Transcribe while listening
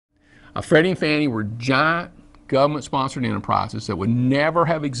Freddie and Fannie were giant government-sponsored enterprises that would never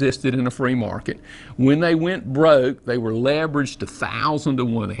have existed in a free market. When they went broke, they were leveraged 1,000 to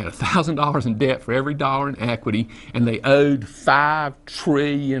 1. They had $1,000 in debt for every dollar in equity, and they owed $5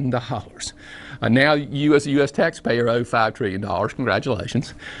 trillion. Now you as a U.S. taxpayer owe $5 trillion.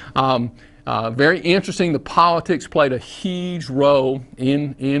 Congratulations. Very interesting. The politics played a huge role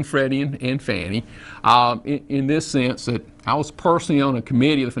in Freddie and Fannie in this sense that I was personally on a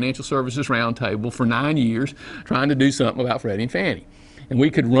committee of the Financial Services Roundtable for 9 years trying to do something about Freddie and Fannie. And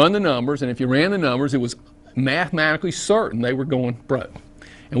we could run the numbers, and if you ran the numbers, it was mathematically certain they were going broke.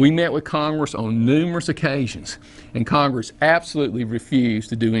 And we met with Congress on numerous occasions, and Congress absolutely refused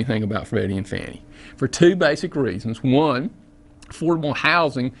to do anything about Freddie and Fannie for two basic reasons. One, affordable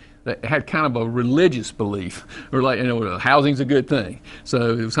housing that had kind of a religious belief, or like, housing's a good thing.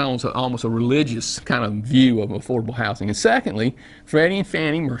 So it was almost a religious kind of view of affordable housing. And secondly, Freddie and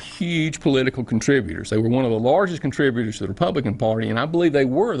Fannie were huge political contributors. They were one of the largest contributors to the Republican Party, and I believe they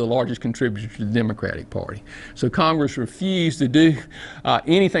were the largest contributors to the Democratic Party. So Congress refused to do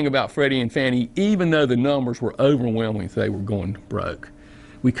anything about Freddie and Fannie, even though the numbers were overwhelming if they were going broke.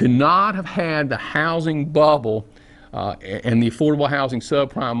 We could not have had the housing bubble and the affordable housing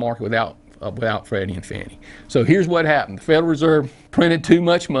subprime market without Freddie and Fannie. So here's what happened. The Federal Reserve printed too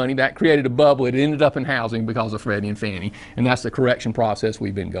much money. That created a bubble. It ended up in housing because of Freddie and Fannie, and that's the correction process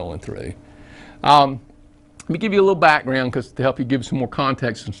we've been going through. Let me give you a little background to help you give some more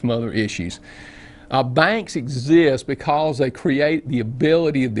context on some other issues. Banks exist because they create the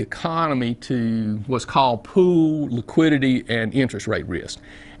ability of the economy to what's called pool liquidity and interest rate risk.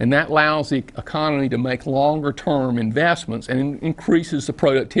 And that allows the economy to make longer-term investments and increases the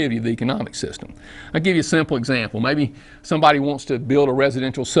productivity of the economic system. I'll give you a simple example. Maybe somebody wants to build a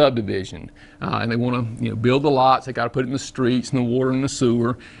residential subdivision and they want to build the lots. They got to put it in the streets and the water and the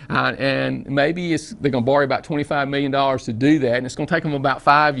sewer. And maybe they're going to borrow about $25 million to do that, and it's going to take them about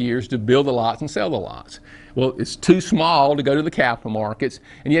 5 years to build the lots and sell the lots. Well, it's too small to go to the capital markets,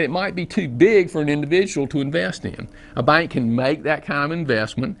 and yet it might be too big for an individual to invest in. A bank can make that kind of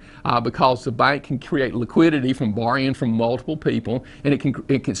investment because the bank can create liquidity from borrowing from multiple people, and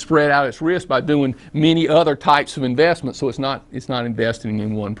it can spread out its risk by doing many other types of investments, so it's not investing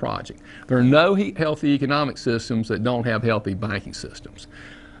in one project. There are no healthy economic systems that don't have healthy banking systems.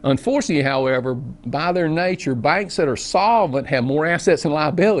 Unfortunately, however, by their nature, banks that are solvent have more assets and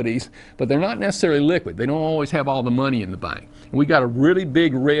liabilities, but they're not necessarily liquid. They don't always have all the money in the bank. And we got a really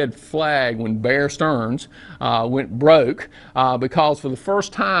big red flag when Bear Stearns went broke because for the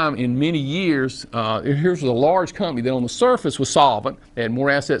first time in many years, here's a large company that on the surface was solvent, they had more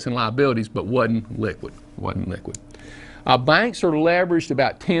assets and liabilities, but wasn't liquid. Banks are leveraged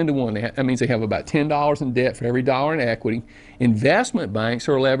about 10 to 1. That means they have about $10 in debt for every dollar in equity. Investment banks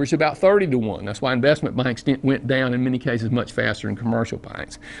are leveraged about 30 to 1. That's why investment banks went down in many cases much faster than commercial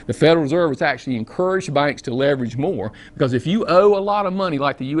banks. The Federal Reserve has actually encouraged banks to leverage more because if you owe a lot of money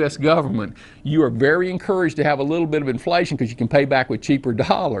like the U.S. government, you are very encouraged to have a little bit of inflation because you can pay back with cheaper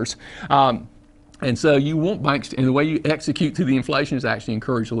dollars. And so you want banks to, and the way you execute through the inflation is actually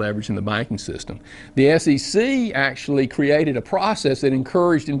encourage the leverage in the banking system. The SEC actually created a process that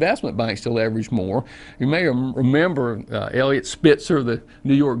encouraged investment banks to leverage more. You may remember Elliot Spitzer, the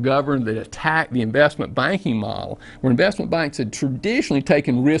New York governor, that attacked the investment banking model, where investment banks had traditionally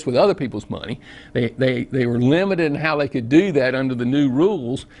taken risks with other people's money. They were limited in how they could do that under the new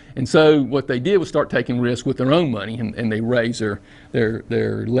rules, and so what they did was start taking risks with their own money, and they raised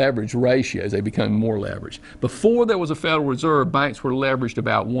their leverage ratios. They become more leveraged. Before there was a Federal Reserve, banks were leveraged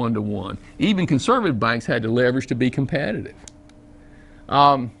about 1 to 1. Even conservative banks had to leverage to be competitive.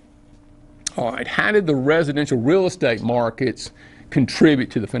 All right, how did the residential real estate markets contribute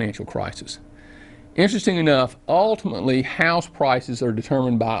to the financial crisis? Interesting enough, ultimately house prices are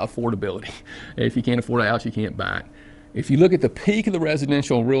determined by affordability. If you can't afford a house, you can't buy it. If you look at the peak of the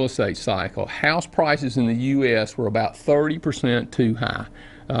residential real estate cycle, house prices in the U.S. were about 30% too high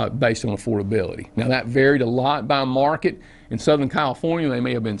based on affordability. Now that varied a lot by market. In Southern California, they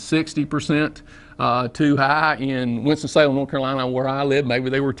may have been 60% too high. In Winston-Salem, North Carolina, where I live, maybe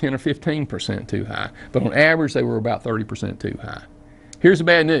they were 10 or 15% too high. But on average, they were about 30% too high. Here's the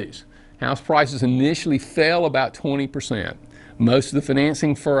bad news. House prices initially fell about 20%. Most of the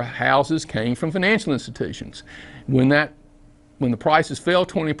financing for houses came from financial institutions. When the prices fell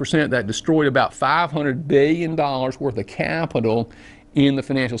 20%, that destroyed about $500 billion worth of capital in the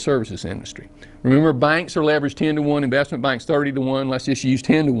financial services industry. Remember, banks are leveraged 10 to 1, investment banks 30 to 1. Let's just use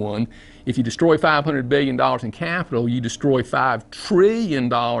 10 to 1. If you destroy $500 billion in capital, you destroy $5 trillion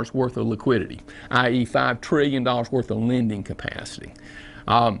worth of liquidity, i.e. $5 trillion worth of lending capacity.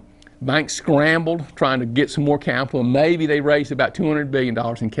 Banks scrambled trying to get some more capital. Maybe they raised about $200 billion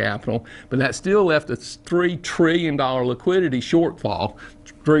in capital, but that still left a $3 trillion liquidity shortfall,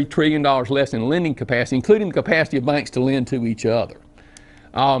 $3 trillion less in lending capacity, including the capacity of banks to lend to each other.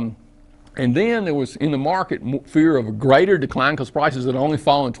 And then there was in the market fear of a greater decline because prices had only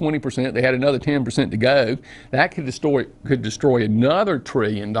fallen 20%. They had another 10% to go. That could destroy another $1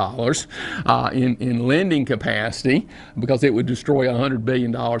 trillion in lending capacity because it would destroy $100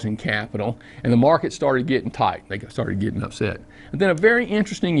 billion in capital. And the market started getting tight. They started getting upset. And then a very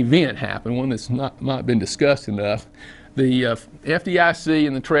interesting event happened, one that's not been discussed enough. The FDIC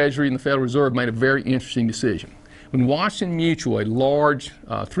and the Treasury and the Federal Reserve made a very interesting decision. When Washington Mutual, a large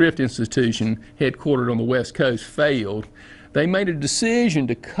thrift institution headquartered on the West Coast, failed, they made a decision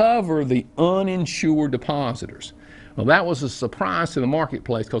to cover the uninsured depositors. Well, that was a surprise to the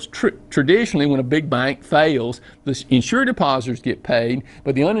marketplace because traditionally when a big bank fails, the insured depositors get paid,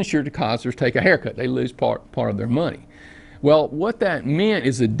 but the uninsured depositors take a haircut. They lose part of their money. Well, what that meant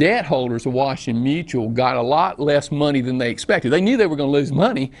is the debt holders of Washington Mutual got a lot less money than they expected. They knew they were going to lose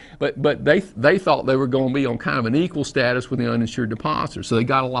money, but they thought they were going to be on kind of an equal status with the uninsured depositors, so they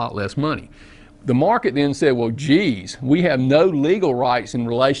got a lot less money. The market then said, well, geez, we have no legal rights in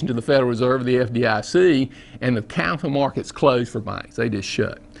relation to the Federal Reserve or the FDIC, and the capital markets closed for banks. They just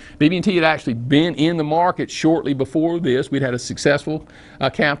shut. BB&T had actually been in the market shortly before this. We'd had a successful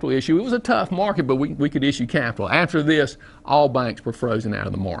capital issue. It was a tough market, but we could issue capital. After this, all banks were frozen out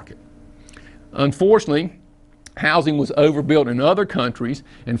of the market. Unfortunately, housing was overbuilt in other countries,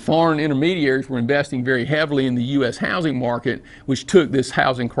 and foreign intermediaries were investing very heavily in the U.S. housing market, which took this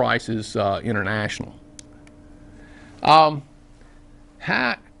housing crisis international.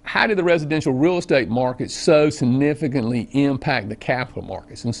 How did the residential real estate market so significantly impact the capital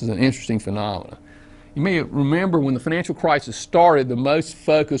markets? And this is an interesting phenomenon. You may remember when the financial crisis started, the most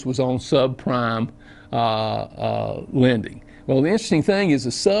focus was on subprime lending. Well, the interesting thing is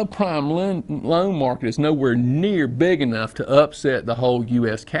the subprime loan market is nowhere near big enough to upset the whole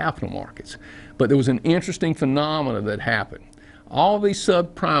U.S. capital markets. But there was an interesting phenomenon that happened. All these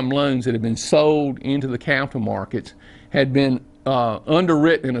subprime loans that had been sold into the capital markets had been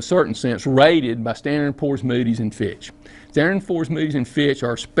underwritten in a certain sense, rated by Standard & Poor's, Moody's, and Fitch. Standard & Poor's, Moody's, and Fitch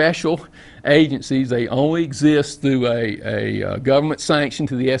are special agencies. They only exist through a government sanction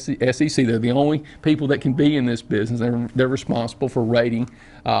to the SEC. They're the only people that can be in this business. They're responsible for rating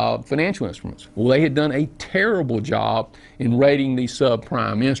financial instruments. Well, they had done a terrible job in rating these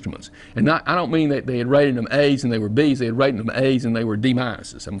subprime instruments. And I don't mean that they had rated them A's and they were B's. They had rated them A's and they were D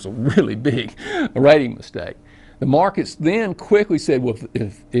minuses. That was a really big rating mistake. The markets then quickly said, well,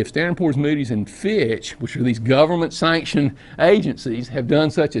 if Standard & Poor's, Moody's, and Fitch, which are these government-sanctioned agencies, have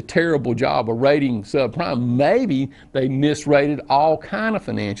done such a terrible job of rating subprime, maybe they misrated all kind of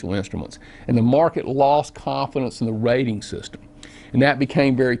financial instruments. And the market lost confidence in the rating system. And that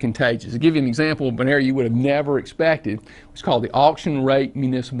became very contagious. To give you an example of an area you would have never expected, it's called the auction rate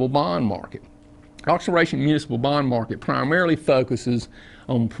municipal bond market. Auction rate municipal bond market primarily focuses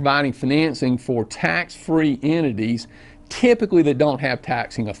on providing financing for tax-free entities, typically that don't have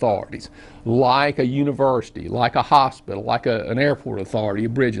taxing authorities, like a university, like a hospital, like an airport authority, a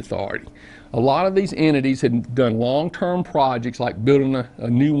bridge authority. A lot of these entities had done long-term projects like building a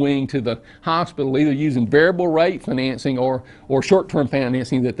new wing to the hospital, either using variable rate financing or short-term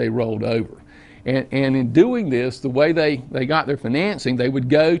financing that they rolled over. And in doing this, the way they got their financing, they would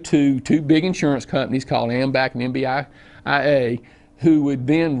go to two big insurance companies called AMBAC and MBIA, who would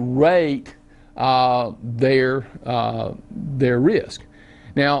then rate their risk.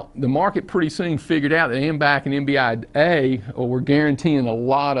 Now, the market pretty soon figured out that AMBAC and MBIA were guaranteeing a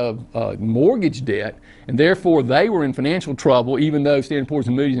lot of mortgage debt, and therefore they were in financial trouble, even though Standard & Poor's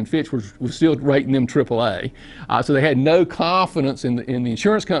and Moody's and Fitch was still rating them AAA. So they had no confidence in the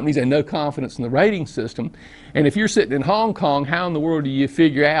insurance companies and no confidence in the rating system. And if you're sitting in Hong Kong, how in the world do you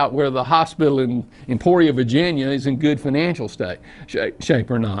figure out whether the hospital in Emporia, Virginia is in good financial shape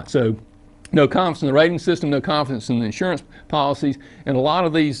or not? So no confidence in the rating system, no confidence in the insurance policies, and a lot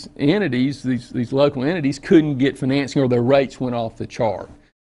of these entities, these local entities, couldn't get financing or their rates went off the chart.